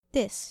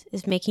This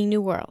is Making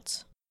New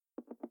Worlds.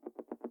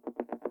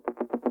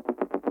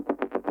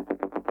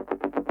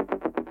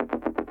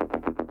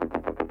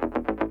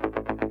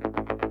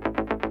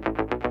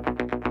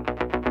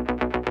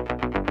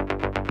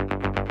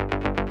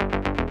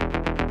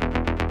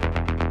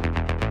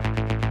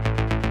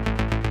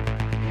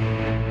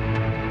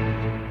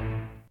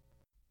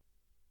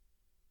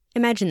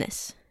 Imagine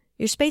this.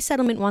 Your space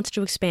settlement wants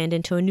to expand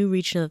into a new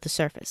region of the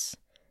surface.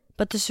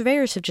 But the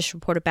surveyors have just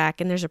reported back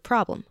and there's a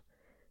problem.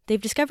 They've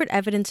discovered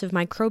evidence of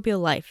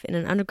microbial life in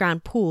an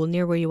underground pool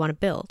near where you want to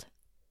build.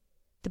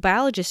 The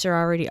biologists are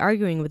already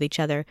arguing with each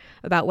other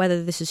about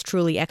whether this is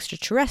truly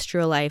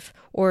extraterrestrial life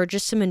or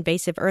just some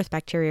invasive Earth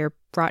bacteria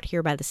brought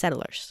here by the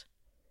settlers.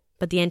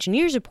 But the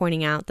engineers are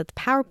pointing out that the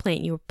power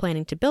plant you are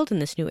planning to build in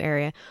this new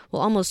area will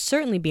almost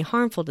certainly be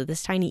harmful to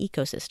this tiny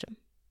ecosystem.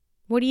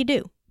 What do you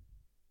do?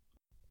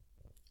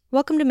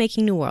 Welcome to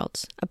Making New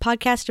Worlds, a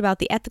podcast about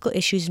the ethical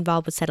issues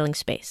involved with settling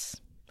space.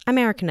 I'm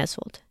Erica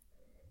Nesvold.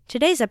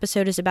 Today's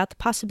episode is about the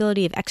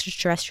possibility of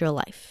extraterrestrial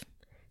life,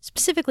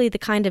 specifically the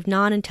kind of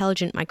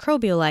non-intelligent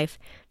microbial life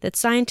that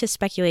scientists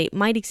speculate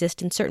might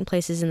exist in certain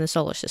places in the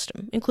solar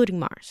system, including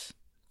Mars.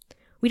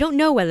 We don't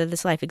know whether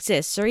this life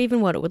exists or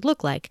even what it would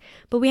look like,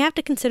 but we have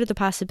to consider the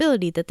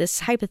possibility that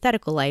this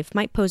hypothetical life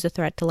might pose a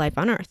threat to life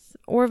on Earth,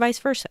 or vice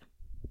versa.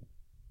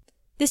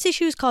 This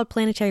issue is called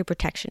planetary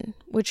protection,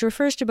 which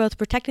refers to both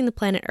protecting the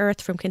planet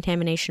Earth from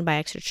contamination by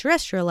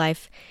extraterrestrial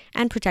life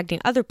and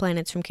protecting other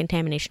planets from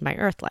contamination by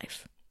Earth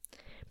life.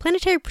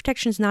 Planetary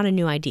protection is not a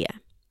new idea.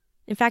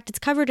 In fact, it's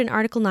covered in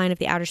Article 9 of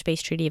the Outer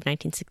Space Treaty of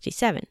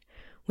 1967,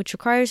 which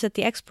requires that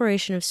the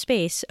exploration of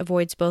space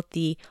avoids both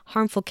the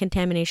harmful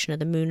contamination of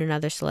the moon and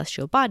other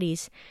celestial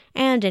bodies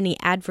and any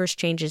adverse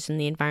changes in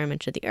the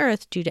environment of the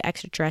Earth due to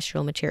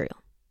extraterrestrial material.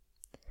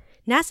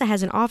 NASA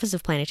has an Office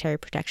of Planetary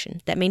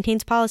Protection that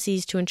maintains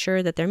policies to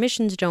ensure that their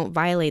missions don't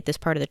violate this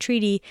part of the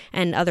treaty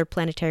and other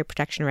planetary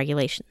protection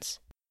regulations.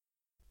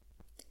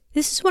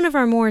 This is one of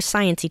our more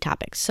sciencey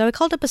topics, so I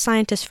called up a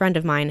scientist friend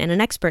of mine and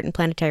an expert in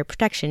planetary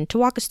protection to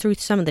walk us through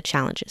some of the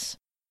challenges.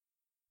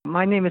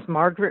 My name is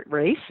Margaret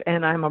Race,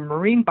 and I'm a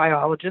marine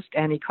biologist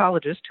and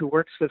ecologist who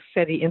works with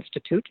SETI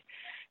Institute,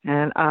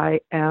 and I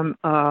am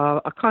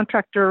a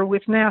contractor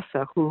with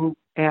NASA who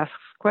asks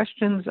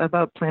questions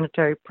about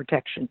planetary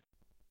protection.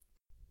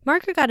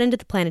 Margaret got into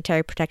the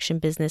planetary protection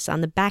business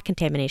on the bat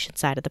contamination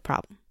side of the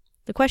problem,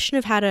 the question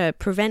of how to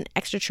prevent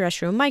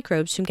extraterrestrial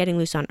microbes from getting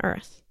loose on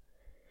Earth.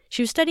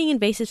 She was studying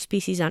invasive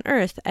species on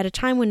Earth at a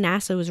time when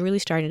NASA was really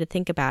starting to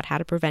think about how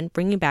to prevent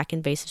bringing back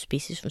invasive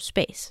species from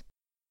space.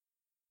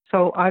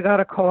 So I got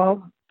a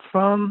call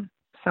from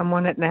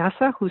someone at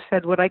NASA who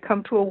said, would I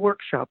come to a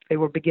workshop? They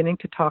were beginning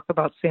to talk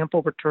about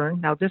sample return.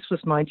 Now, this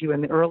was, mind you,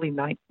 in the early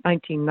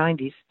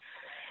 1990s,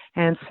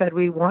 and said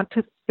we want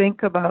to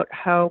think about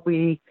how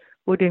we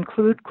would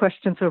include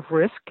questions of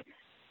risk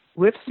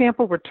with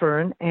sample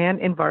return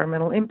and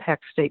environmental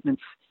impact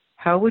statements.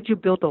 How would you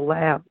build a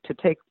lab to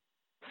take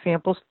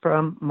samples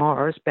from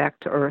Mars back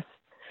to Earth?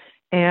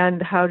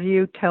 And how do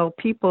you tell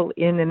people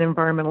in an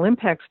environmental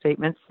impact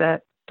statement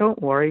that,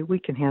 don't worry, we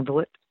can handle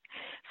it?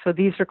 So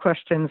these are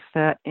questions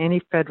that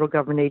any federal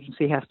government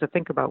agency has to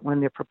think about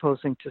when they're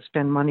proposing to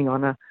spend money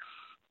on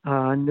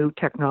a new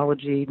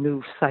technology,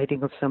 new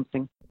siting of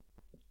something.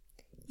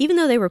 Even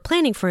though they were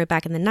planning for it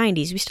back in the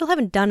 90s, we still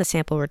haven't done a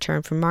sample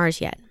return from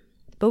Mars yet.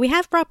 But we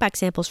have brought back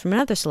samples from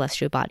another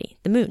celestial body,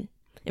 the Moon.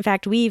 In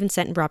fact, we even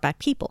sent and brought back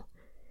people.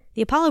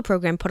 The Apollo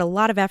program put a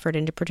lot of effort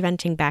into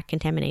preventing bat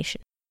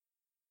contamination.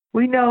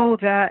 We know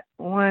that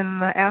when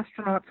the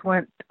astronauts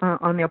went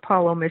on the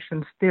Apollo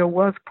missions, there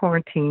was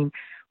quarantine.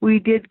 We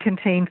did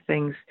contain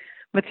things.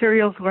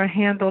 Materials were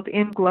handled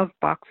in glove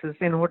boxes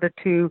in order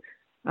to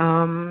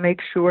make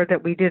sure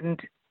that we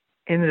didn't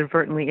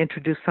inadvertently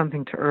introduce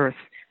something to Earth.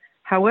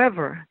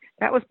 However,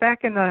 that was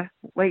back in the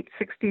late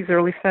 60s,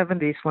 early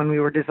 70s when we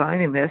were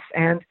designing this,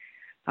 and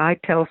I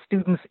tell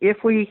students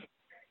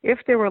if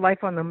there were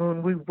life on the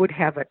moon, we would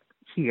have it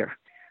here.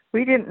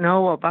 We didn't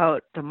know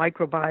about the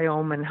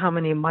microbiome and how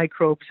many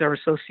microbes are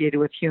associated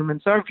with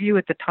humans. Our view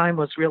at the time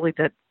was really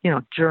that,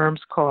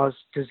 germs cause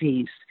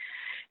disease.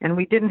 And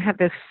we didn't have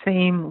this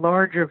same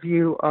larger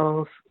view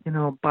of,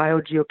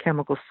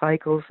 biogeochemical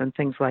cycles and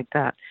things like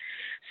that.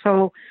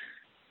 So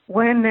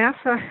when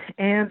NASA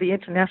and the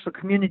international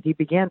community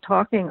began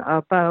talking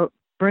about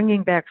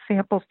bringing back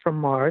samples from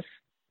Mars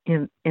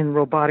in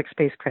robotic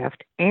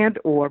spacecraft and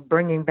or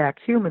bringing back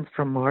humans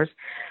from Mars,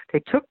 they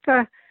took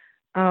the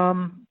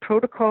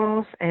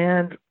protocols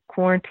and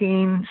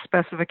quarantine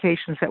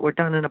specifications that were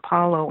done in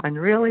Apollo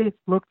and really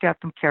looked at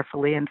them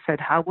carefully and said,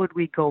 how would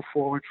we go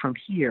forward from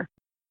here?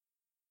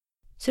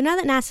 So now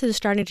that NASA is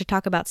starting to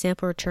talk about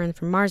sample return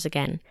from Mars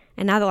again,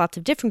 and now that lots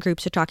of different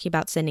groups are talking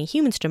about sending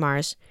humans to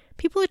Mars,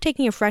 people are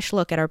taking a fresh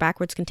look at our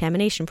backwards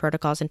contamination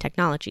protocols and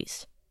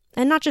technologies.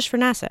 And not just for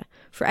NASA,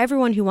 for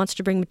everyone who wants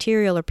to bring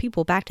material or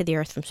people back to the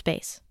Earth from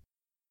space.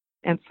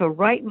 And so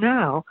right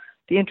now,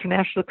 the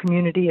international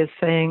community is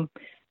saying,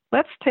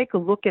 let's take a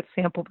look at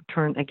sample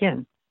return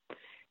again.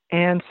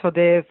 And so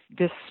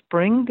this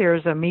spring,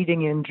 there's a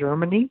meeting in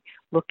Germany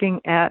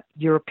looking at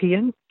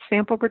European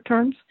sample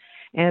returns,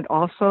 and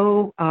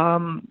also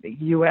the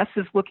U.S.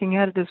 is looking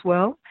at it as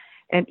well.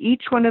 And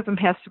each one of them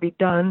has to be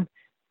done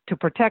to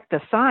protect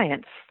the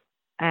science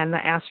and the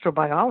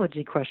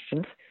astrobiology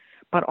questions,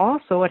 but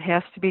also it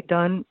has to be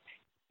done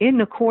in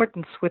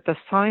accordance with the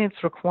science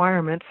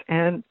requirements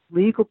and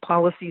legal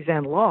policies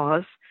and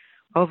laws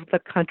of the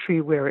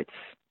country where it's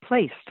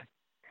placed.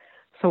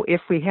 So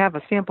if we have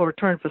a sample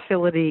return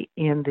facility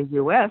in the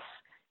U.S.,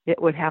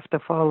 it would have to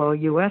follow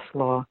U.S.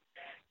 law.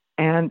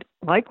 And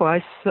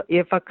likewise,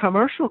 if a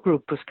commercial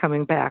group was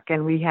coming back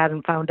and we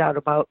hadn't found out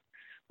about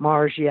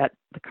Mars yet,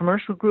 the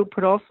commercial group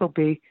would also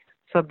be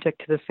subject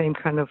to the same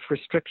kind of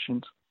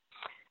restrictions.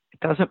 It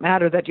doesn't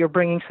matter that you're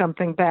bringing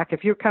something back.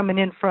 If you're coming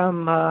in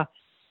from a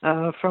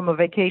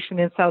vacation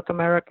in South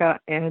America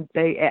and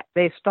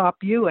they stop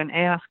you and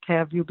ask,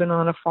 have you been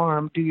on a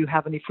farm? Do you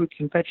have any fruits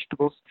and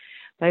vegetables?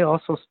 They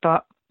also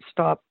stop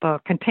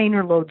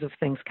container loads of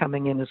things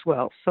coming in as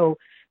well. So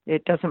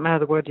it doesn't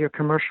matter whether you're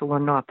commercial or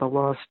not, the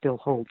laws still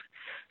hold.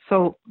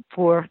 So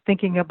for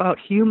thinking about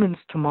humans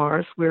to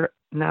Mars, we're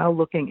now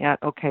looking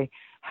at, okay,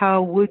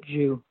 how would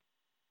you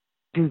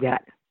do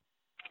that?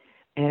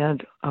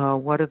 And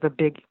what are the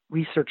big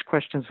research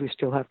questions we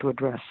still have to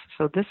address?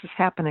 So this is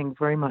happening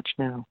very much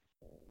now.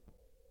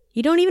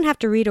 You don't even have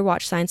to read or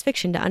watch science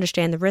fiction to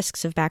understand the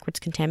risks of backwards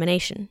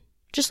contamination.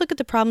 Just look at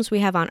the problems we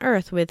have on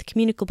Earth with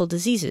communicable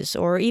diseases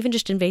or even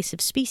just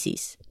invasive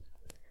species.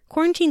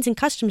 Quarantines and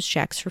customs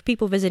checks for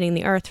people visiting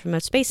the Earth from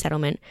a space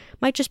settlement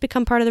might just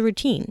become part of the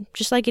routine,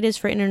 just like it is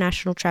for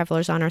international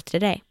travelers on Earth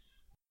today.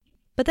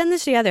 But then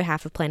there's the other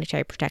half of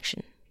planetary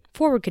protection,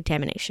 forward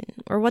contamination,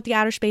 or what the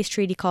Outer Space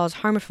Treaty calls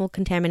harmful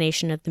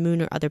contamination of the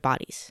Moon or other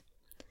bodies.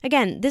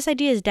 Again, this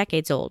idea is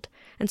decades old,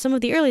 and some of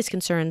the earliest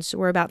concerns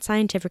were about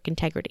scientific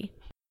integrity.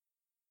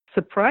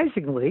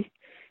 Surprisingly,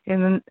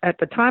 at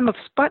the time of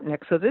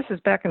Sputnik, so this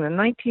is back in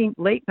the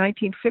late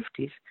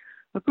 1950s,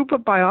 a group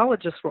of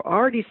biologists were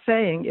already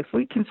saying if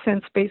we can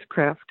send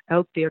spacecraft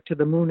out there to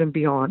the moon and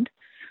beyond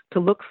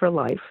to look for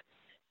life,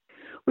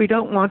 we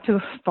don't want to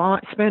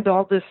spend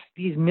all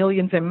these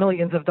millions and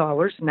millions of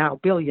dollars, now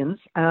billions,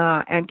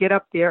 and get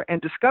up there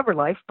and discover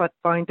life, but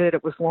find that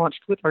it was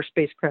launched with our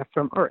spacecraft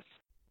from Earth.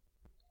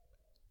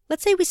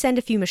 Let's say we send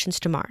a few missions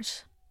to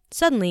Mars.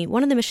 Suddenly,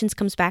 one of the missions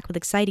comes back with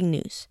exciting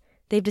news.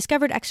 They've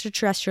discovered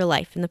extraterrestrial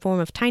life in the form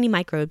of tiny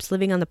microbes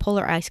living on the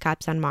polar ice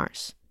caps on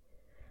Mars.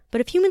 But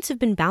if humans have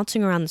been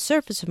bouncing around the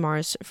surface of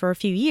Mars for a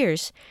few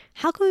years,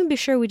 how can we be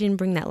sure we didn't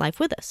bring that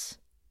life with us?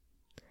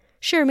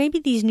 Sure, maybe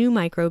these new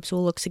microbes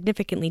will look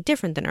significantly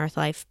different than Earth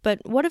life, but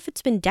what if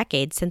it's been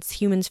decades since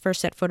humans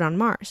first set foot on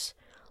Mars?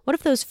 What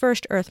if those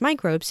first Earth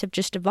microbes have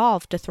just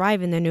evolved to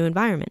thrive in their new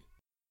environment?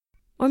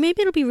 Or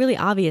maybe it'll be really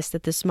obvious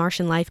that this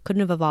Martian life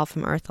couldn't have evolved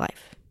from Earth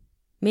life.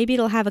 Maybe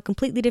it'll have a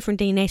completely different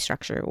DNA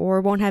structure,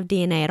 or won't have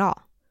DNA at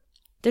all.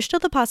 There's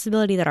still the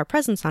possibility that our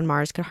presence on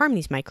Mars could harm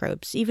these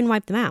microbes, even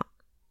wipe them out.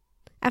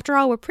 After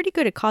all, we're pretty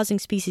good at causing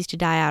species to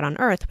die out on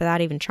Earth without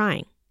even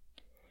trying.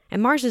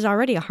 And Mars is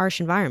already a harsh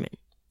environment.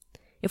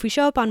 If we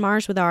show up on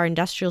Mars with our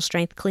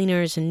industrial-strength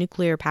cleaners and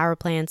nuclear power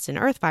plants and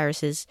Earth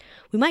viruses,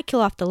 we might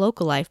kill off the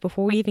local life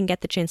before we even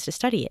get the chance to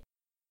study it.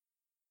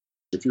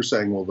 If you're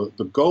saying, well,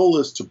 the goal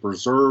is to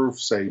preserve,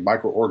 say,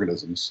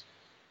 microorganisms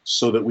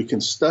so that we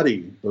can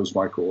study those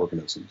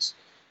microorganisms,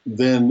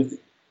 then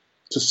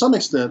to some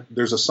extent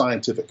there's a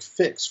scientific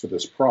fix for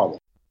this problem.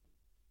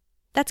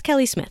 That's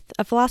Kelly Smith,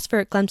 a philosopher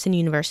at Clemson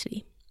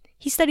University.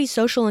 He studies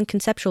social and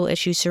conceptual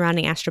issues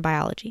surrounding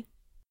astrobiology.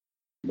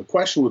 The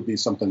question would be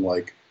something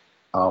like,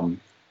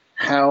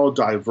 how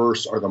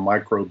diverse are the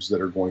microbes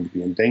that are going to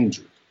be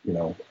endangered?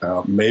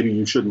 Maybe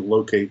you shouldn't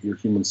locate your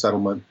human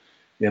settlement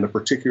in a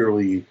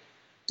particularly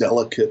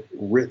delicate,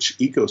 rich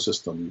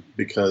ecosystem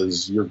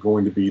because you're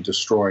going to be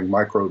destroying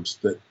microbes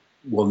that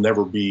will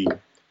never be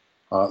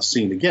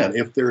seen again.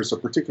 If there's a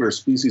particular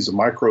species of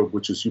microbe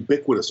which is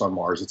ubiquitous on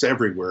Mars, it's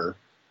everywhere,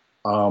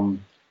 then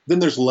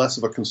there's less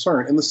of a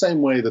concern. In the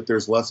same way that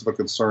there's less of a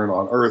concern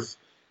on Earth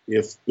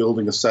if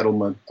building a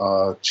settlement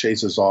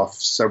chases off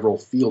several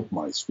field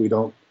mice. We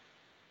don't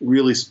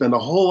really spend a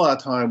whole lot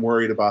of time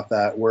worried about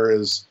that,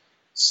 whereas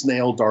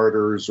snail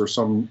darters or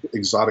some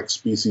exotic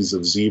species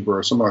of zebra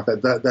or something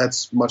like that,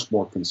 that's much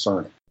more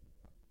concerning.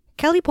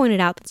 Kelly pointed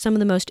out that some of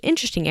the most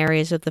interesting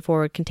areas of the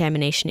forward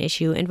contamination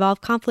issue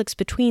involve conflicts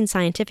between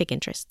scientific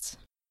interests.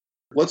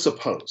 Let's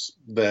suppose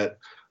that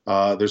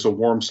there's a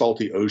warm,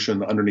 salty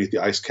ocean underneath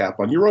the ice cap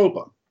on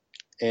Europa,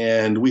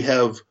 and we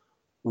have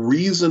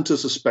reason to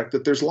suspect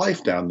that there's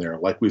life down there.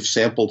 Like we've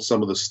sampled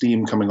some of the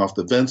steam coming off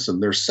the vents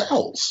and there's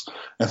cells.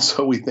 And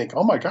so we think,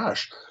 oh my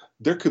gosh,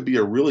 there could be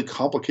a really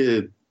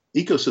complicated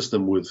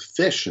ecosystem with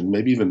fish and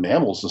maybe even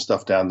mammals and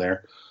stuff down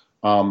there.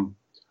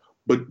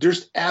 But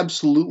there's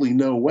absolutely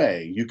no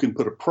way you can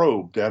put a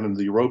probe down into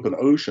the European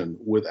Ocean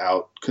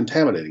without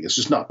contaminating. It's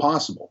just not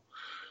possible.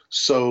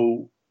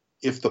 So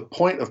if the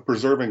point of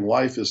preserving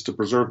life is to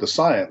preserve the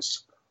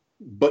science,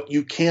 but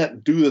you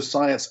can't do the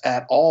science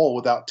at all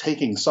without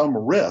taking some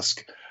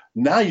risk,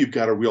 Now you've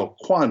got a real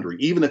quandary.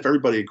 Even if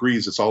everybody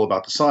agrees it's all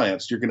about the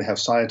science, you're going to have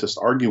scientists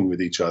arguing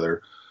with each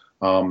other.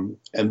 And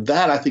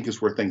that, I think,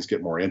 is where things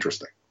get more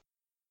interesting.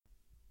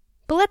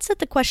 But let's set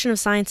the question of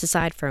science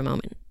aside for a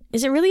moment.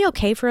 Is it really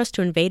okay for us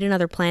to invade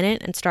another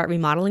planet and start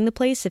remodeling the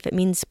place if it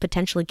means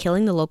potentially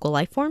killing the local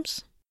life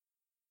forms?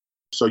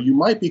 So you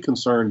might be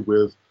concerned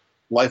with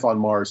life on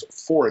Mars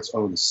for its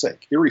own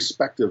sake,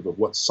 irrespective of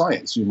what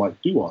science you might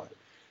do on it.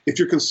 If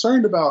you're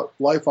concerned about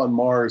life on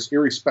Mars,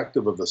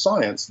 irrespective of the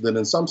science, then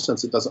in some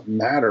sense it doesn't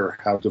matter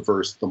how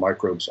diverse the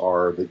microbes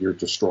are that you're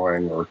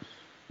destroying or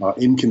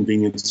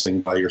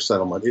inconveniencing by your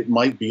settlement. It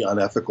might be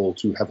unethical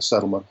to have a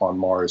settlement on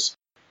Mars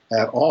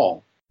at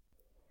all.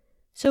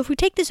 So if we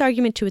take this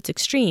argument to its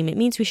extreme, it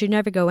means we should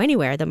never go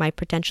anywhere that might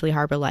potentially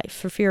harbor life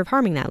for fear of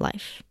harming that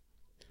life.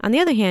 On the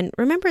other hand,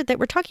 remember that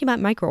we're talking about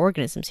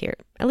microorganisms here,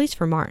 at least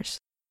for Mars.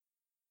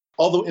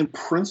 Although in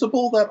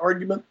principle that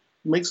argument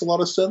makes a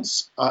lot of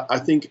sense, I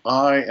think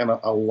I and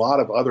a lot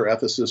of other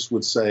ethicists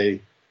would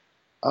say,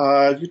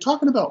 you're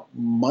talking about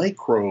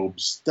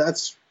microbes,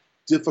 that's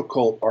a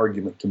difficult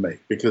argument to make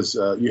because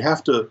you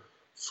have to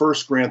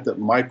first grant that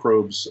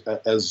microbes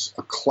as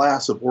a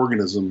class of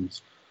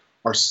organisms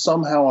are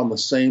somehow on the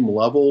same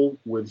level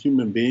with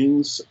human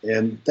beings.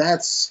 And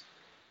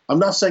I'm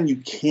not saying you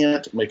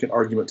can't make an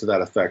argument to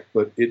that effect,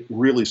 but it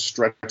really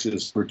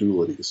stretches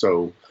credulity.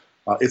 So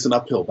it's an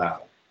uphill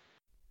battle.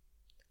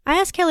 I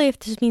asked Kelly if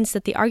this means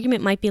that the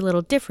argument might be a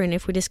little different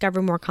if we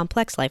discover more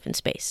complex life in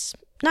space.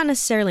 Not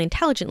necessarily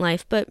intelligent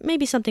life, but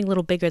maybe something a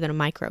little bigger than a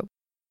microbe.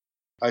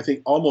 I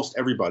think almost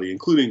everybody,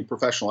 including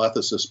professional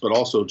ethicists, but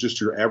also just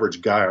your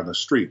average guy on the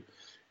street,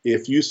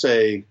 if you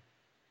say,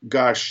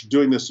 gosh,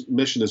 doing this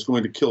mission is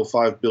going to kill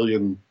 5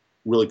 billion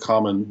really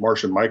common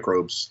Martian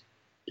microbes,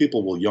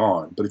 people will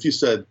yawn. But if you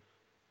said,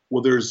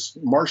 well, there's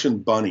Martian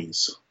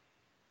bunnies,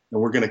 and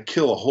we're going to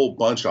kill a whole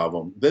bunch of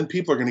them, then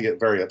people are going to get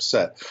very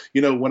upset.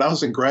 You know, when I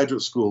was in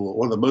graduate school,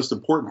 one of the most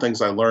important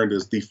things I learned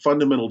is the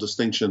fundamental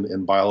distinction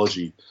in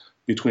biology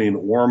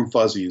between warm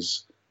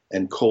fuzzies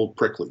and cold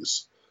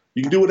pricklies.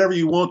 You can do whatever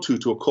you want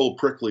to a cold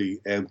prickly,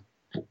 and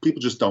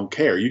people just don't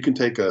care. You can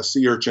take a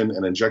sea urchin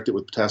and inject it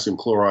with potassium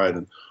chloride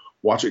and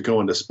watch it go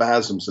into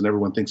spasms, and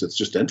everyone thinks it's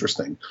just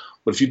interesting.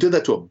 But if you did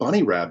that to a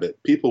bunny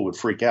rabbit, people would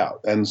freak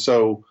out. And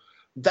so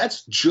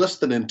that's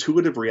just an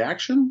intuitive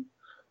reaction.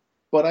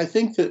 But I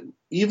think that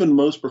even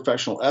most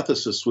professional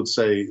ethicists would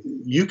say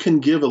you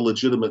can give a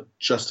legitimate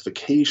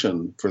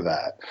justification for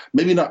that.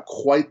 Maybe not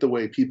quite the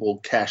way people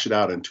cash it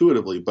out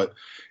intuitively, but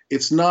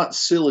it's not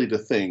silly to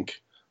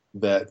think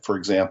that, for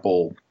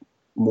example,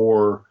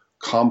 more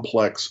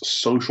complex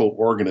social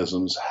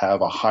organisms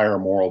have a higher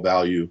moral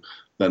value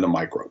than a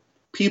microbe.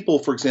 People,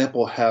 for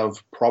example,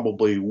 have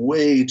probably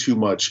way too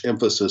much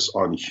emphasis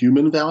on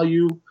human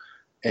value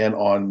and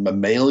on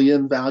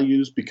mammalian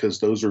values because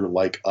those are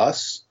like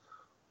us.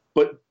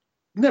 But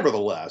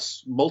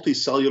nevertheless,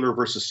 multicellular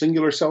versus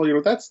singular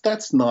cellular,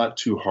 that's not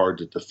too hard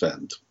to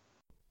defend.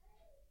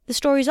 The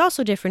story is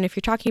also different if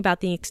you're talking about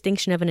the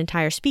extinction of an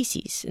entire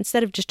species,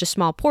 instead of just a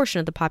small portion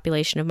of the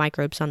population of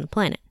microbes on the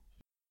planet.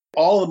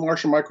 All the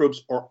Martian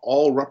microbes are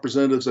all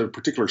representatives of a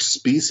particular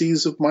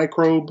species of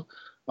microbe.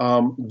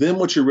 Then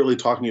what you're really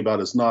talking about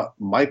is not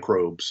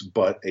microbes,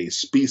 but a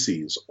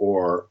species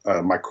or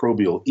a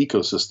microbial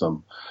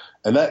ecosystem.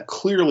 And that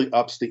clearly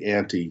ups the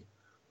ante.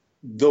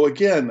 Though,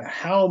 again,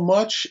 how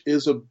much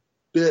is a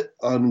bit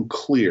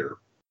unclear.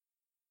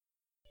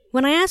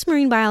 When I asked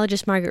marine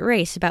biologist Margaret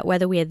Race about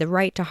whether we had the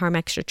right to harm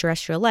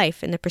extraterrestrial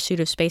life in the pursuit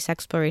of space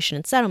exploration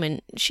and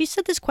settlement, she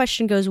said this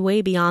question goes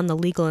way beyond the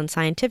legal and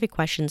scientific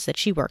questions that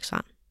she works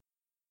on.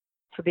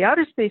 So the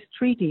Outer Space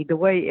Treaty, the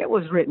way it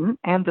was written,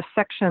 and the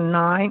Section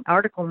 9,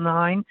 Article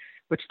 9,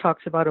 which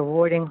talks about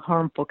avoiding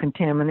harmful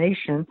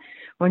contamination,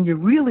 when you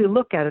really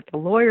look at it, the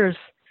lawyers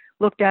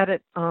looked at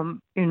it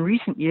in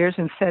recent years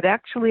and said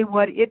actually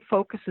what it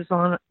focuses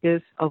on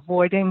is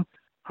avoiding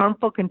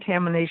harmful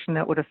contamination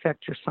that would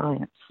affect your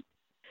science.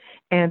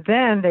 And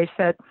then they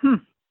said,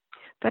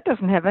 that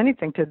doesn't have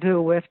anything to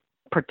do with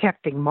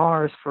protecting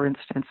Mars, for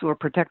instance, or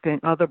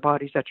protecting other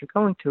bodies that you're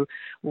going to.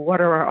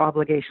 What are our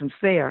obligations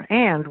there?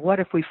 And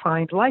what if we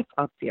find life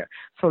up there?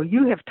 So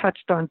you have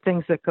touched on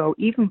things that go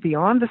even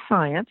beyond the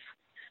science,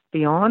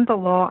 beyond the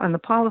law and the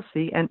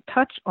policy, and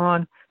touch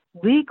on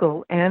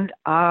legal and,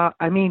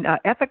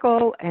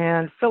 ethical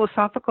and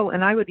philosophical,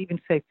 and I would even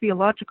say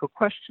theological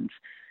questions.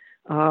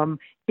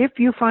 If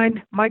you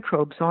find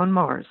microbes on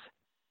Mars,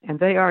 and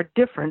they are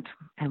different,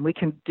 and we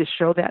can just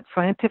show that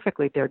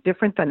scientifically, they're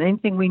different than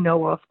anything we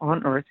know of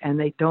on Earth, and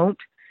they don't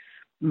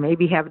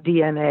maybe have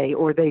DNA,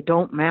 or they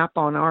don't map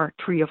on our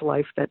tree of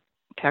life that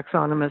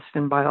taxonomists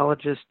and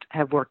biologists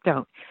have worked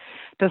out.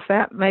 Does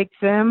that make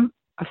them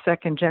a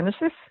second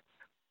Genesis?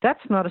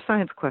 That's not a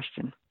science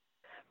question.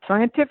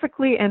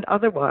 Scientifically and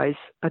otherwise,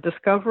 a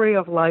discovery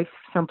of life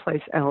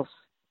someplace else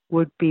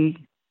would be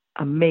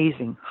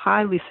amazing,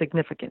 highly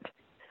significant.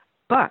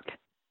 But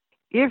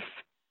if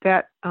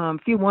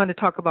you want to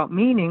talk about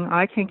meaning,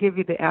 I can give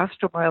you the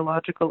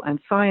astrobiological and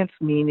science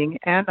meaning,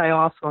 and I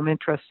also am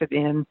interested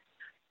in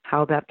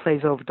how that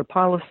plays over to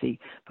policy.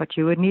 But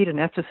you would need an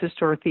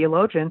ethicist or a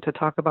theologian to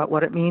talk about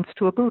what it means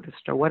to a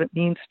Buddhist or what it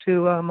means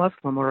to a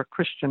Muslim or a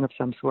Christian of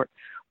some sort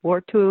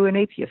or to an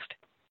atheist.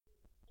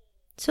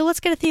 So let's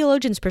get a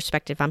theologian's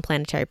perspective on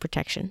planetary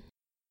protection.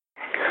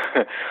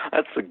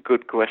 That's a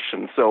good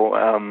question. So,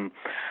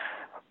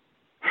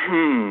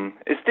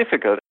 it's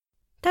difficult.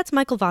 That's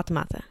Michael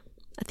Wachtemata,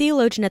 a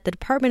theologian at the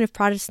Department of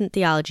Protestant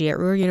Theology at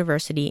Ruhr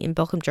University in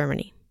Bochum,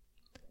 Germany.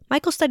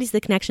 Michael studies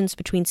the connections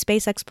between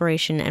space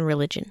exploration and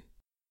religion.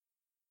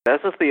 As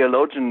a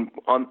theologian,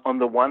 on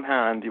the one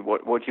hand,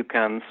 what you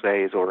can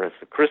say is, or as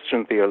a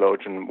Christian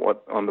theologian,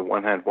 on the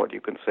one hand, what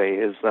you can say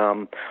is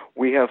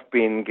we have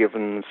been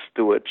given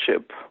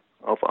stewardship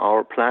of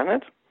our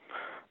planet,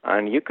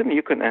 and you can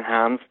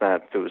enhance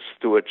that through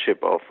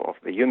stewardship of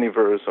the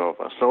universe, of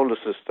our solar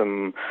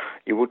system.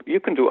 You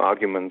can do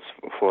arguments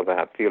for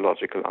that,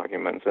 theological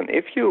arguments, and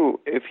if you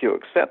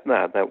accept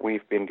that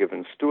we've been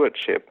given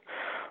stewardship,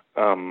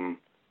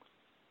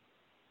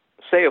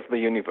 say of the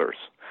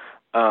universe,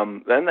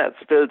 then that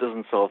still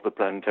doesn't solve the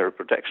planetary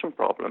protection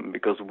problem,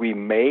 because we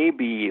may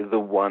be the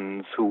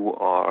ones who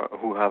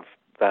have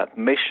that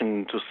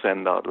mission to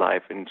send out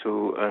life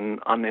into an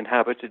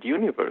uninhabited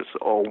universe,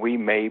 or we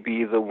may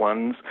be the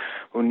ones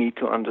who need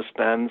to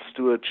understand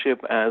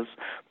stewardship as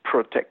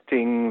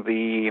protecting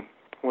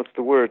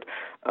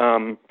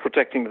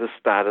protecting the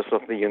status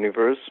of the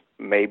universe,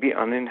 maybe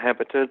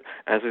uninhabited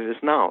as it is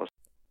now.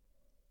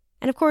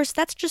 And of course,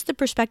 that's just the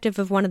perspective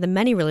of one of the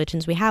many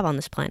religions we have on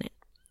this planet.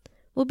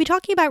 We'll be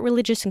talking about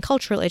religious and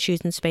cultural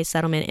issues in space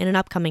settlement in an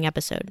upcoming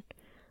episode.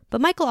 But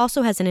Michael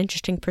also has an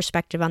interesting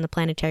perspective on the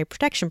planetary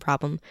protection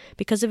problem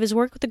because of his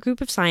work with a group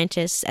of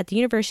scientists at the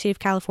University of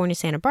California,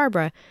 Santa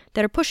Barbara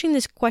that are pushing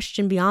this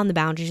question beyond the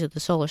boundaries of the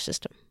solar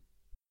system.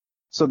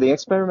 So the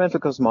experimental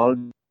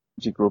cosmology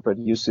group at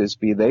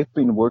UCSB, they've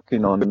been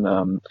working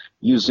on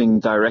using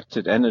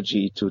directed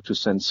energy to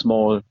send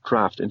small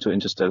craft into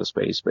interstellar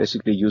space,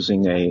 basically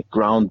using a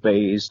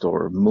ground-based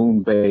or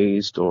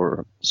moon-based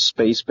or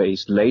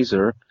space-based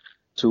laser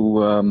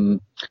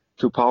to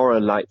power a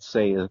light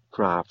sail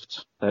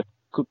craft that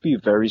could be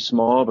very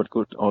small but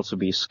could also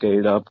be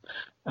scaled up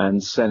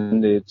and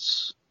send it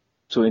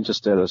to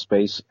interstellar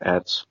space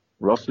at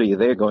roughly,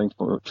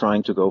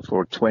 trying to go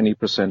for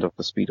 20% of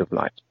the speed of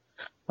light.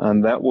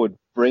 And that would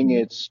bring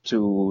it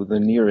to the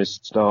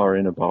nearest star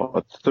in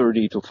about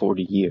 30 to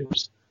 40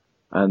 years.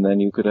 And then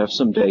you could have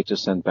some data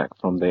sent back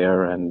from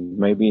there, and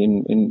maybe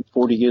in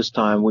 40 years'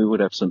 time we would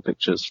have some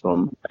pictures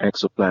from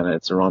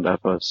exoplanets around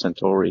Alpha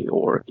Centauri,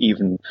 or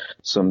even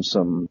some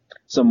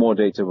more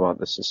data about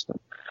the system.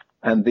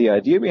 And the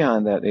idea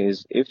behind that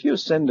is, if you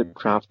send a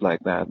craft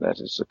like that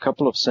is a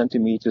couple of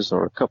centimeters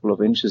or a couple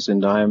of inches in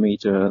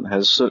diameter and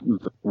has a certain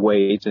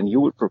weight, and you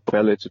would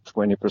propel it to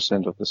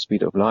 20% of the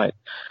speed of light,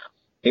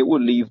 it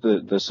would leave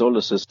the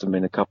solar system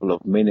in a couple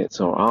of minutes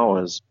or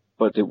hours,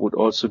 but it would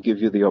also give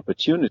you the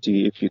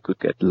opportunity, if you could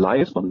get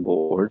life on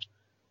board,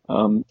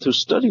 to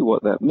study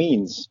what that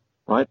means,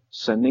 right?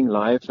 Sending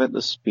life at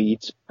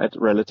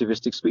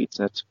relativistic speeds,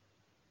 at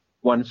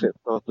 1/5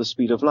 of the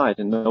speed of light,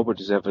 and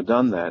nobody's ever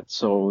done that.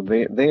 So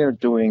they are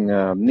doing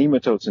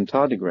nematodes and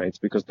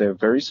tardigrades because they're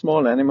very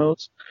small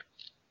animals.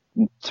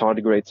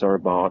 Tardigrades are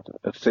about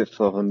 1/5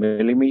 of a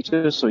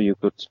millimeter, so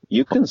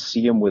you can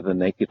see them with the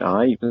naked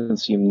eye. You can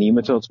see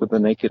nematodes with the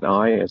naked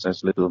eye as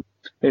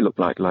they look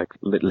like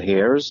little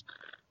hairs.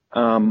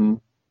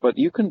 But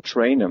you can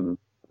train them.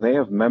 They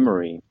have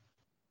memory,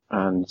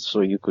 and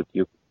so you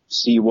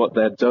see what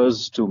that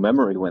does to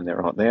memory when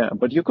they're out there.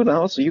 But you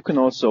can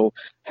also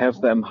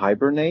have them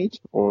hibernate,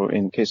 or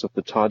in case of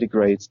the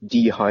tardigrades,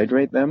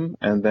 dehydrate them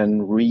and then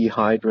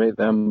rehydrate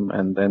them,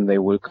 and then they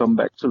will come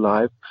back to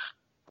life.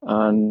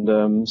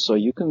 And so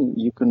you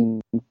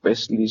can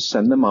basically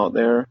send them out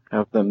there,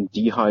 have them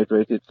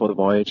dehydrated for the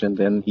voyage, and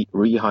then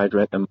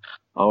rehydrate them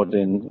out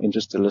in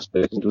interstellar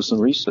space and do some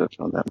research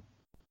on them.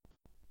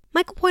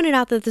 Michael pointed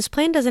out that this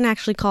plan doesn't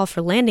actually call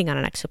for landing on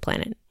an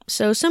exoplanet,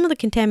 so some of the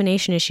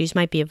contamination issues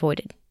might be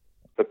avoided.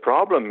 The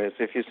problem is,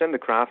 if you send the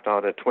craft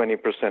out at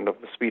 20% of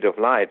the speed of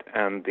light,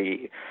 and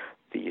the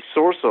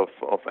source of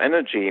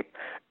energy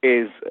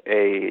is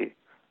a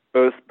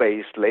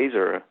Earth-based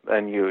laser,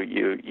 then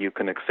you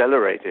can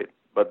accelerate it,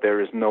 but there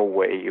is no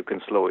way you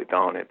can slow it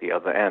down at the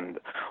other end,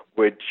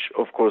 which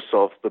of course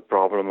solves the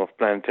problem of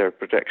planetary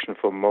protection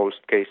for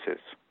most cases,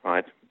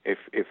 right?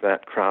 If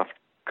that craft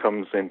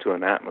comes into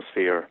an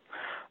atmosphere,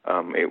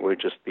 it will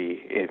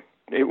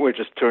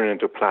just turn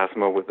into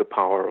plasma with the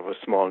power of a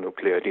small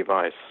nuclear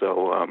device.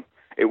 So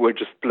it will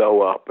just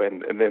blow up,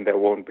 and then there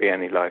won't be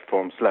any life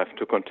forms left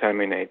to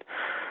contaminate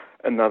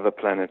another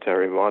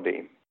planetary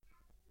body.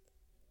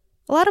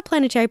 A lot of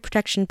planetary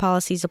protection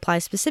policies apply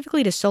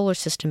specifically to solar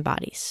system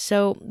bodies,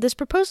 so this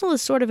proposal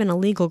is sort of an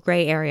illegal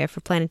gray area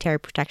for planetary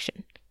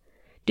protection.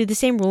 Do the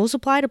same rules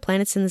apply to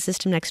planets in the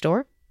system next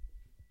door?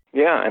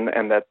 Yeah,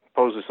 and that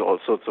poses all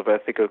sorts of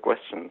ethical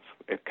questions.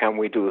 Can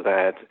we do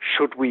that?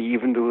 Should we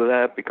even do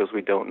that because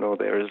we don't know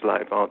there is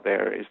life out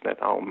there? Is that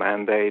our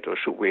mandate, or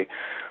should we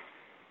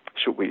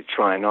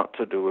try not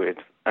to do it?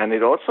 And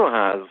it also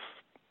has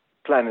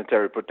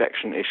planetary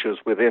protection issues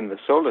within the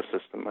solar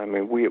system. I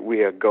mean,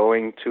 we are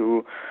going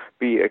to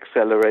be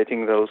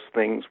accelerating those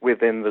things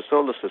within the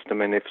solar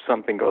system, and if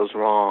something goes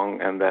wrong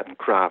and that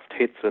craft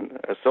hits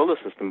a solar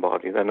system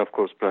body, then of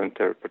course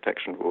planetary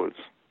protection rules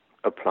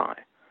apply.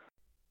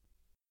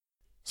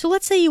 So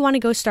let's say you want to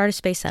go start a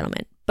space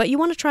settlement, but you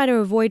want to try to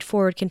avoid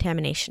forward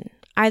contamination,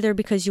 either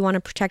because you want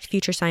to protect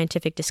future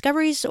scientific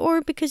discoveries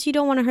or because you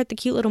don't want to hurt the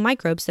cute little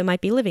microbes that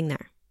might be living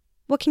there.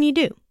 What can you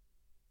do?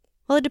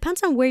 Well, it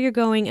depends on where you're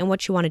going and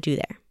what you want to do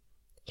there.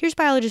 Here's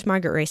biologist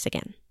Margaret Race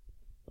again.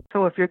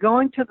 So if you're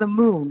going to the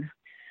moon,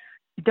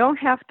 you don't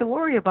have to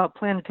worry about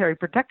planetary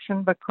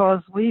protection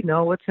because we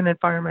know it's an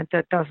environment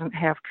that doesn't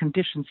have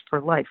conditions for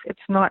life.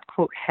 It's not,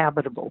 quote,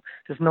 habitable.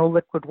 There's no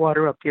liquid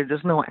water up there.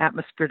 There's no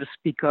atmosphere to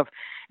speak of.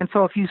 And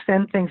so if you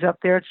send things up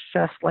there, it's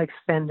just like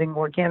sending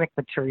organic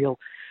material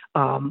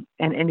and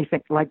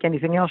anything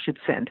else you'd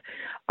send.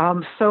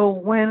 So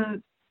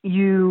when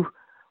you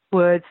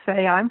would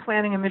say, I'm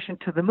planning a mission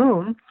to the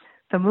moon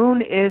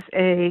is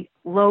a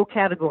low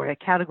category, a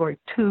category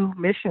 2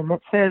 mission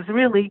that says,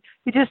 really,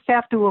 you just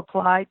have to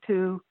apply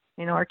to,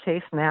 in our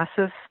case,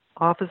 NASA's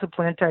Office of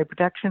Planetary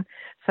Protection,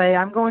 say,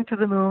 I'm going to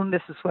the moon,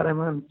 this is what I'm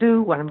going to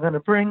do, what I'm going to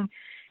bring,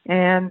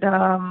 and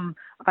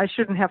I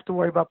shouldn't have to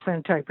worry about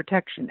planetary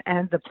protection.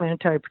 And the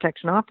planetary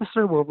protection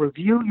officer will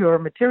review your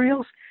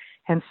materials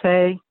and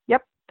say,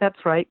 yep,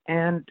 that's right,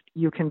 and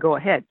you can go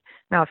ahead.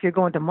 Now, if you're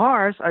going to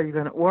Mars, are you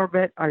going to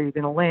orbit? Are you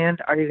going to land?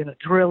 Are you going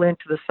to drill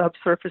into the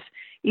subsurface?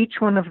 Each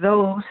one of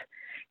those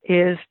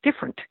is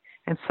different.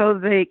 And so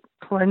the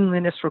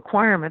cleanliness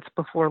requirements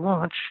before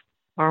launch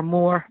are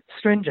more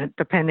stringent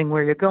depending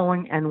where you're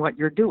going and what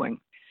you're doing.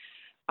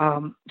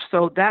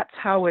 So that's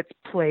how it's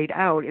played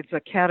out. It's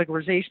a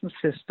categorization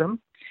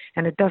system,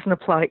 and it doesn't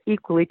apply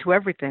equally to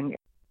everything.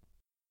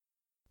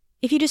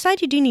 If you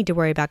decide you do need to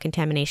worry about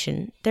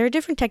contamination, there are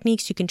different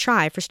techniques you can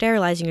try for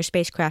sterilizing your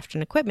spacecraft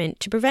and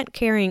equipment to prevent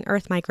carrying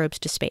Earth microbes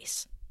to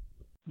space.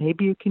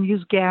 Maybe you can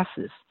use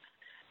gases.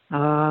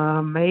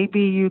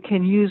 Maybe you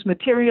can use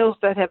materials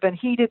that have been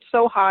heated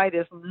so high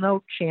there's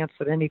no chance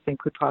that anything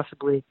could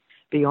possibly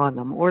be on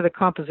them, or the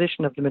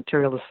composition of the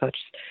material is such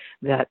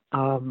that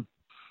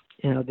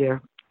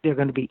they're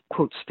going to be,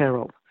 quote,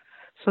 sterile.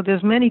 So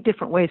there's many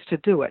different ways to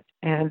do it,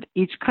 and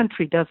each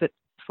country does it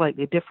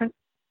slightly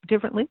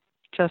differently.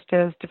 Just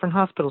as different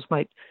hospitals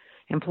might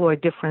employ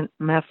different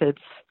methods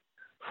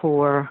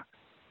for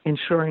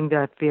ensuring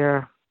that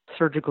their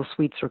surgical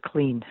suites are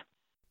cleaned.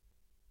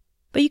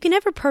 But you can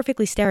never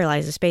perfectly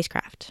sterilize a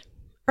spacecraft.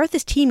 Earth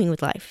is teeming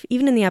with life,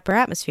 even in the upper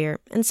atmosphere,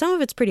 and some of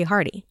it's pretty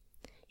hardy.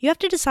 You have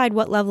to decide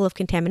what level of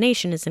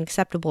contamination is an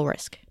acceptable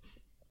risk.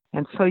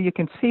 And so you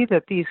can see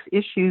that these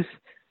issues,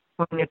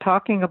 when you're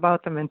talking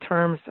about them in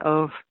terms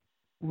of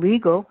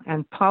legal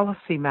and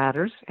policy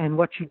matters and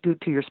what you do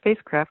to your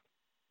spacecraft,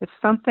 it's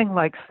something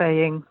like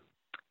saying,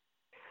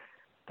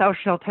 thou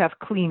shalt have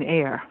clean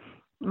air.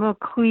 Well,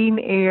 clean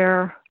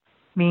air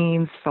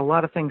means a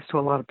lot of things to a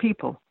lot of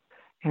people.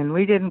 And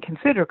we didn't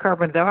consider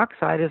carbon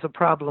dioxide as a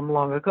problem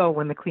long ago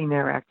when the Clean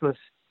Air Act was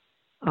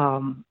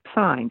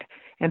signed.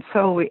 And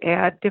so we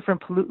add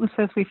different pollutants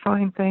as we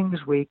find things.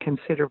 We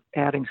consider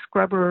adding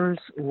scrubbers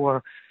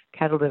or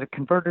catalytic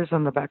converters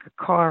on the back of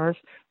cars.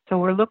 So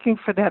we're looking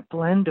for that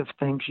blend of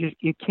things.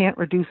 You can't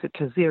reduce it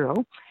to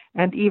zero.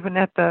 And even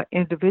at the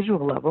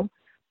individual level,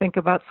 think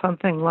about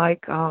something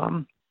like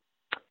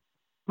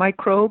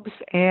microbes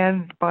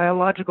and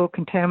biological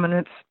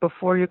contaminants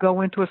before you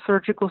go into a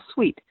surgical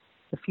suite.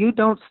 If you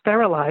don't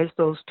sterilize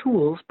those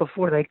tools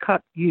before they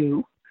cut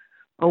you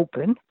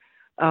open,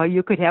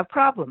 you could have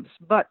problems.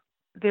 But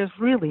there's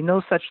really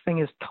no such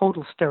thing as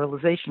total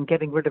sterilization,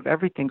 getting rid of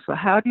everything. So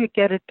how do you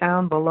get it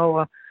down below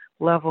a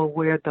level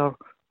where the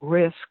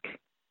risk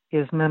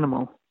is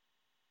minimal?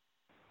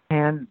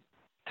 And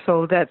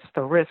so that's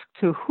the risk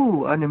to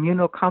who? An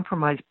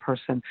immunocompromised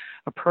person,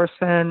 a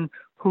person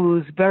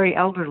who's very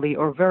elderly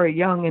or very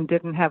young and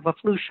didn't have a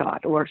flu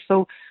shot. Or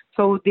so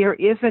there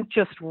isn't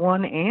just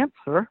one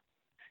answer,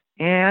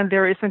 and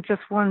there isn't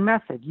just one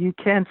method. You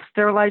can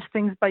sterilize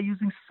things by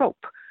using soap.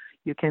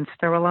 You can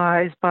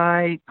sterilize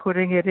by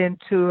putting it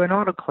into an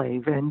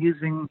autoclave and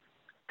using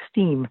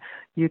steam.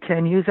 You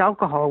can use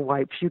alcohol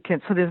wipes.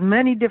 So there's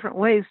many different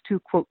ways to,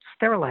 quote,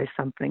 sterilize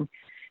something.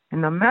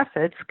 And the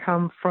methods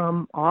come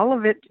from, all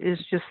of it is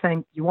just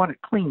saying you want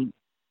it clean.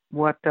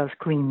 What does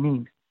clean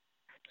mean?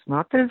 It's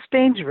not that it's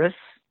dangerous,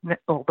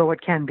 although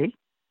it can be,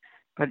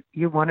 but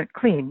you want it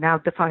clean. Now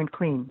define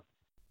clean.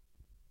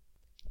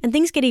 And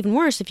things get even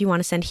worse if you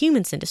want to send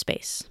humans into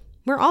space.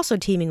 We're also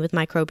teeming with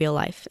microbial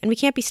life, and we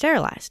can't be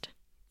sterilized.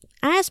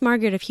 I asked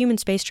Margaret if human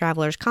space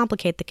travelers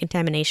complicate the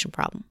contamination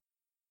problem.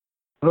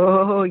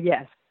 Oh,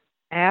 yes,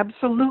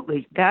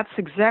 absolutely. That's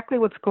exactly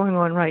what's going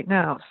on right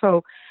now.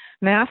 So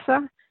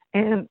NASA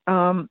and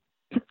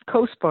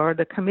COSPAR,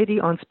 the Committee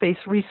on Space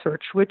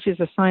Research, which is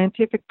a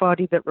scientific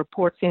body that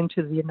reports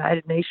into the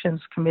United Nations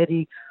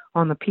Committee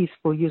on the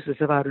Peaceful Uses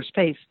of Outer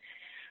Space,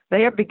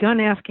 they have begun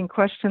asking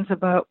questions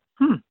about,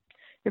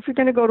 if you're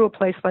going to go to a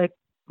place like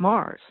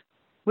Mars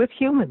with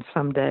humans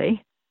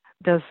someday,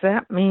 does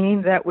that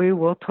mean that we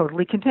will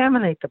totally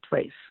contaminate the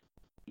place?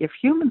 If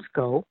humans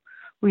go,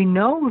 we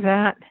know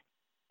that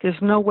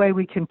there's no way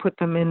we can put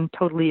them in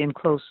totally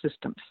enclosed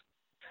systems.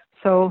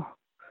 So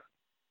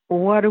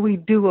what do we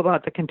do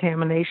about the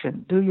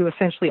contamination? Do you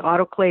essentially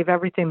autoclave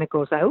everything that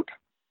goes out?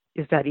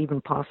 Is that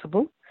even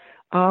possible?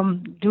 How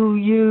do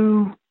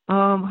you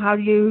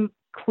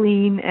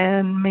clean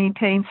and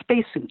maintain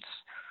spacesuits?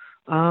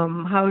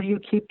 How do you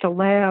keep the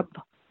lab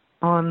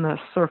on the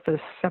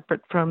surface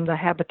separate from the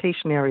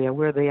habitation area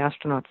where the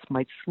astronauts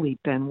might sleep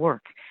and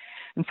work?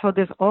 And so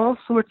there's all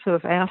sorts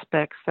of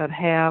aspects that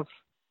have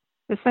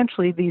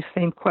essentially these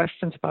same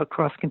questions about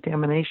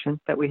cross-contamination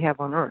that we have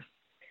on Earth.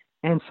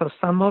 And so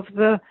some of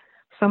the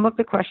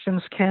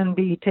questions can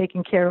be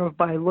taken care of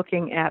by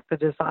looking at the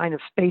design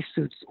of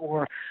spacesuits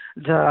or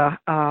the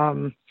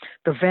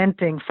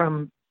venting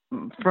from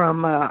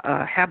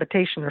a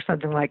habitation or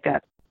something like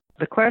that.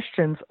 The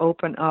questions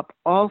open up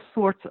all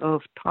sorts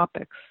of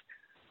topics,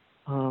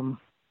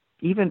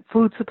 even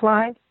food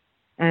supply,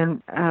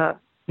 and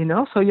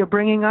so you're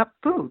bringing up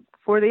food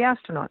for the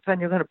astronauts,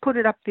 and you're going to put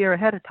it up there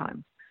ahead of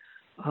time.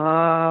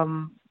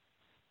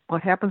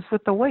 What happens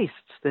with the wastes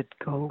that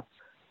go?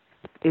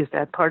 Is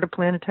that part of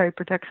planetary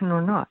protection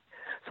or not?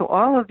 So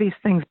all of these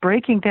things,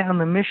 breaking down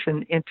the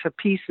mission into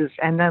pieces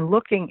and then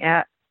looking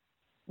at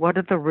what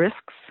are the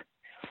risks,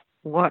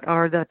 what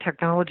are the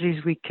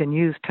technologies we can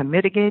use to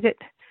mitigate it,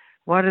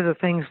 what are the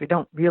things we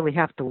don't really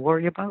have to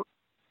worry about,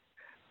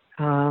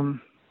 and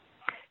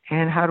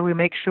how do we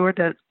make sure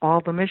that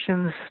all the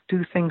missions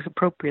do things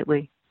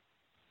appropriately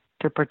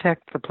to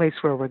protect the place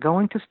where we're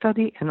going to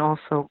study and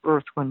also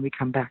Earth when we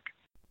come back.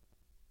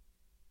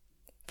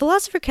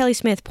 Philosopher Kelly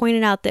Smith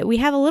pointed out that we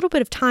have a little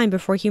bit of time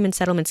before human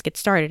settlements get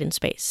started in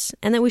space,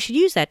 and that we should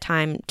use that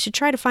time to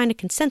try to find a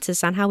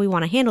consensus on how we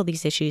want to handle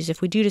these issues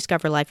if we do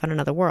discover life on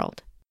another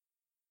world.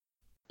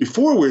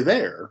 Before we're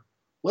there,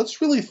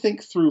 let's really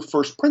think through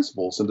first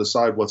principles and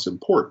decide what's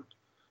important.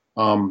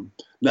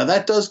 Now,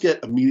 that does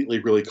get immediately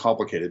really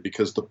complicated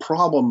because the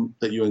problem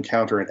that you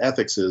encounter in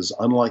ethics is,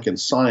 unlike in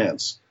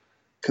science,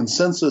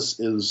 consensus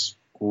is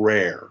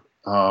rare.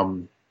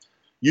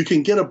 You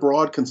can get a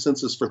broad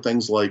consensus for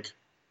things like,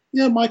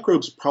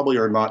 microbes probably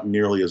are not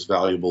nearly as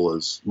valuable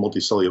as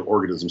multicellular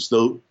organisms,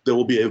 though there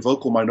will be a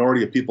vocal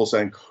minority of people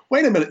saying,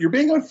 wait a minute, you're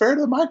being unfair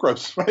to the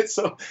microbes, right?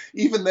 So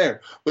even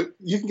there, but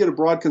you can get a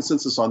broad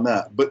consensus on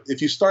that. But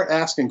if you start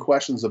asking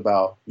questions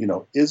about,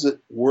 is it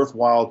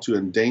worthwhile to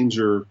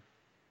endanger,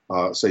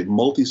 say,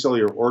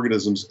 multicellular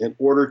organisms in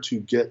order to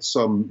get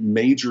some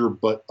major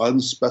but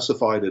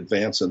unspecified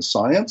advance in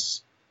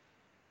science,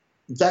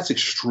 that's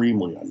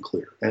extremely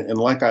unclear. And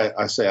like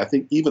I say, I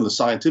think even the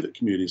scientific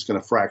community is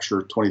going to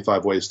fracture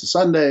 25 ways to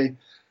Sunday,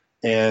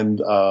 and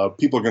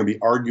people are going to be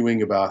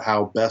arguing about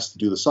how best to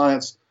do the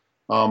science.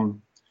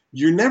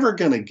 You're never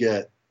going to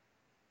get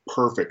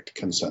perfect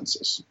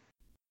consensus.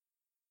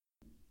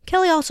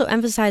 Kelly also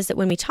emphasized that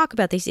when we talk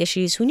about these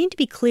issues, we need to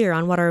be clear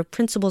on what our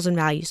principles and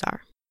values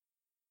are.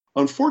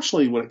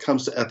 Unfortunately, when it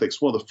comes to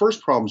ethics, one of the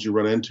first problems you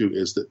run into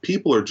is that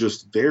people are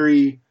just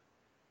very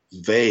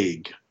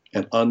vague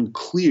and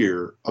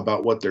unclear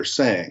about what they're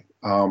saying.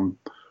 One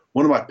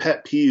of my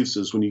pet peeves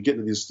is when you get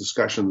into these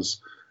discussions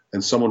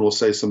and someone will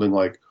say something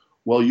like,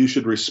 well, you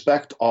should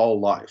respect all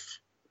life.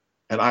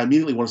 And I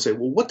immediately want to say,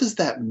 well, what does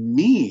that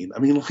mean? I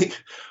mean,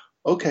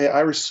 okay,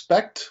 I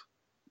respect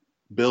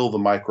Bill the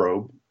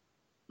microbe,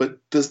 but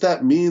does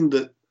that mean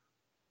that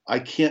I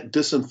can't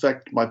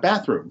disinfect my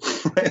bathroom?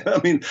 Right?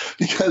 I mean,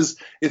 because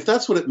if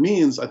that's what it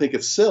means, I think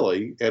it's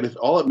silly. And if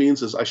all it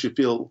means is I should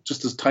feel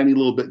just a tiny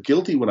little bit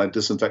guilty when I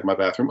disinfect my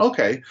bathroom,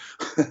 okay.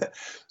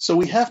 So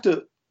we have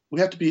to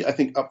be, I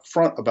think,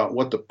 upfront about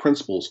what the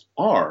principles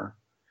are.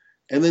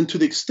 And then to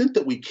the extent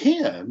that we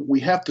can,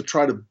 we have to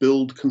try to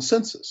build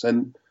consensus.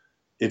 And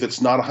if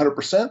it's not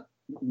 100%,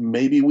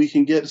 maybe we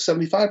can get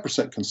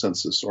 75%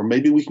 consensus, or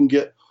maybe we can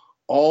get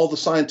all the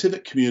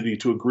scientific community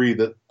to agree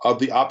that of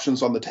the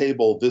options on the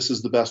table, this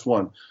is the best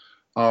one.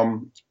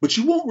 But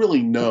you won't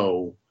really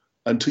know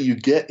until you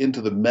get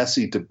into the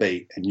messy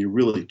debate and you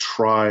really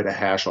try to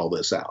hash all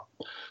this out.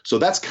 So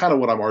that's kind of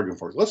what I'm arguing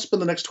for. Let's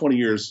spend the next 20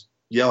 years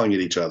yelling at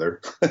each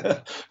other,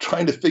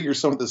 trying to figure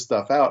some of this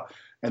stuff out.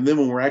 And then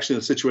when we're actually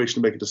in a situation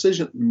to make a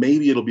decision,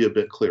 maybe it'll be a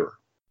bit clearer.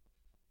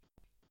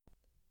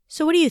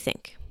 So what do you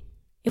think?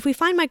 If we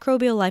find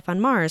microbial life on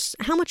Mars,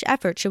 how much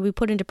effort should we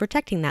put into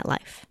protecting that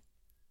life?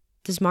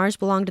 Does Mars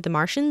belong to the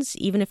Martians,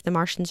 even if the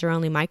Martians are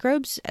only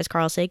microbes, as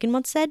Carl Sagan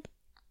once said?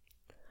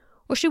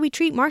 Or should we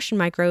treat Martian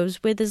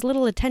microbes with as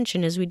little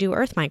attention as we do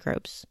Earth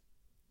microbes?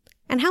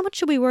 And how much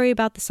should we worry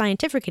about the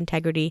scientific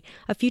integrity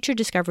of future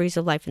discoveries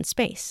of life in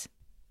space?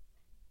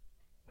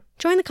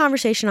 Join the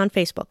conversation on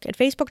Facebook at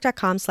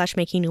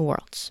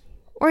facebook.com/makingnewworlds,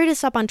 or hit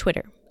us up on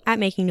Twitter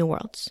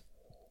 @makingnewworlds.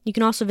 You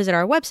can also visit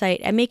our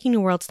website at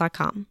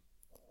makingnewworlds.com.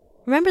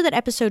 Remember that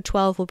episode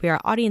 12 will be our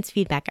audience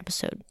feedback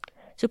episode,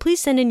 so please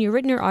send in your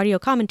written or audio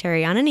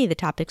commentary on any of the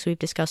topics we've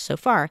discussed so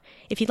far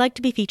if you'd like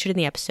to be featured in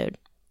the episode.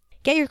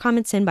 Get your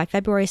comments in by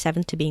February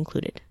 7th to be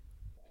included.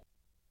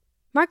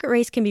 Margaret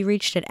Race can be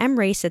reached at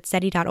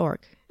mrace@seti.org,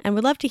 and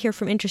would love to hear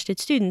from interested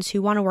students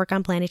who want to work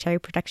on planetary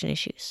protection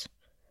issues.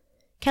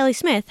 Kelly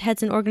Smith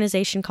heads an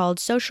organization called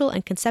Social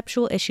and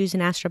Conceptual Issues in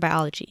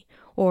Astrobiology,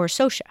 or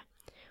SOCIA,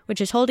 which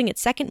is holding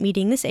its second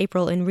meeting this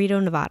April in Reno,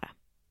 Nevada.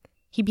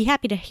 He'd be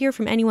happy to hear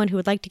from anyone who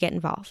would like to get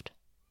involved.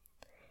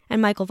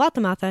 And Michael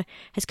Vattamatha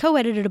has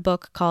co-edited a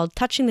book called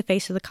Touching the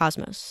Face of the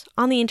Cosmos,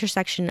 on the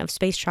intersection of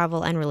space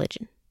travel and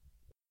religion.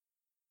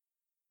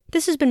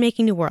 This has been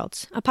Making New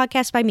Worlds, a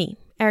podcast by me,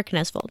 Eric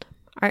Nesvold.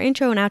 Our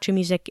intro and outro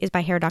music is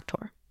by Hair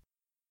Doctor.